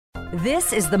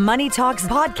This is the Money Talks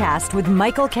podcast with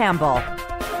Michael Campbell.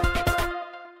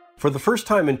 For the first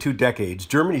time in 2 decades,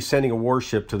 Germany is sending a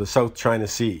warship to the South China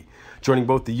Sea, joining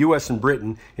both the U.S. and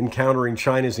Britain in countering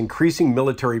China's increasing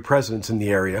military presence in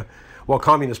the area, while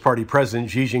Communist Party President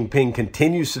Xi Jinping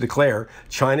continues to declare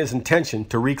China's intention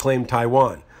to reclaim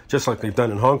Taiwan, just like they've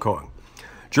done in Hong Kong.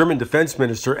 German Defense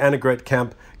Minister Annegret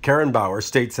Kramp-Karrenbauer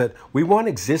states that we want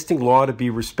existing law to be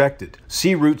respected,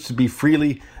 sea routes to be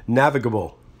freely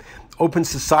navigable, open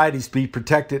societies to be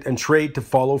protected, and trade to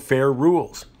follow fair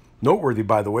rules. Noteworthy,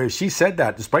 by the way, she said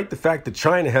that despite the fact that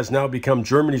China has now become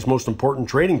Germany's most important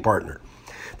trading partner.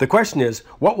 The question is,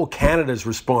 what will Canada's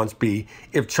response be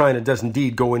if China does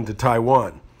indeed go into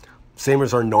Taiwan? Same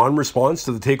as our non-response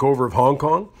to the takeover of Hong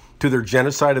Kong, to their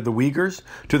genocide of the Uyghurs,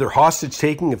 to their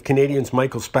hostage-taking of Canadians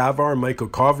Michael Spavor and Michael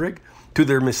Kovrig, to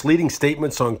their misleading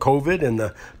statements on COVID and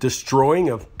the destroying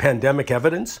of pandemic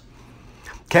evidence.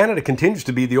 Canada continues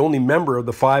to be the only member of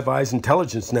the Five Eyes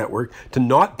intelligence network to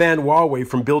not ban Huawei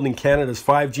from building Canada's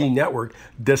 5G network,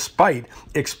 despite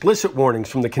explicit warnings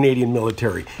from the Canadian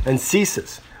military, and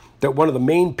CSIS that one of the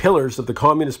main pillars of the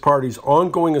Communist Party's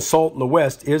ongoing assault in the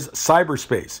West is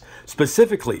cyberspace.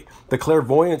 Specifically, the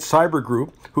Clairvoyant Cyber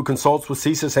Group, who consults with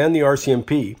CSIS and the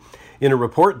RCMP, in a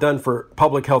report done for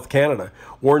Public Health Canada,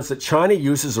 warns that China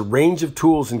uses a range of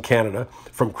tools in Canada,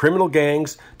 from criminal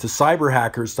gangs to cyber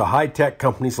hackers to high-tech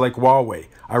companies like Huawei.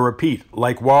 I repeat,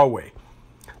 like Huawei.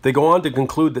 They go on to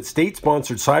conclude that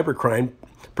state-sponsored cybercrime,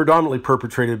 predominantly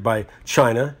perpetrated by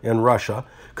China and Russia,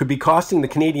 could be costing the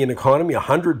Canadian economy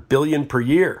 $100 billion per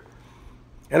year.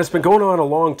 And it's been going on a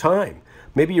long time.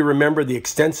 Maybe you remember the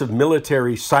extensive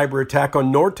military cyber attack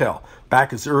on Nortel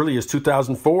back as early as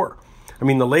 2004. I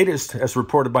mean, the latest, as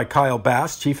reported by Kyle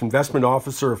Bass, Chief Investment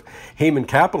Officer of Heyman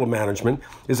Capital Management,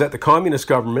 is that the communist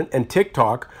government and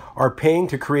TikTok are paying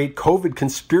to create COVID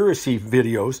conspiracy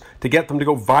videos to get them to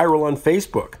go viral on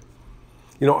Facebook.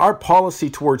 You know, our policy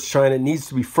towards China needs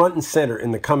to be front and center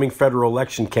in the coming federal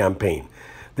election campaign.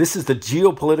 This is the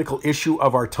geopolitical issue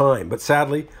of our time, but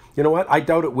sadly, you know what? I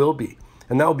doubt it will be.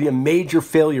 And that will be a major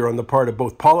failure on the part of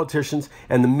both politicians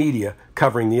and the media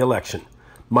covering the election.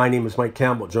 My name is Mike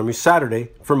Campbell. Join me Saturday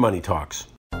for Money Talks.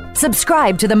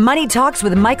 Subscribe to the Money Talks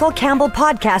with Michael Campbell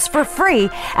podcast for free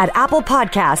at Apple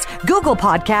Podcasts, Google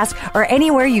Podcasts, or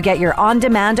anywhere you get your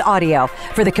on-demand audio.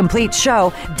 For the complete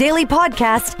show, daily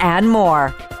podcasts, and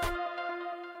more.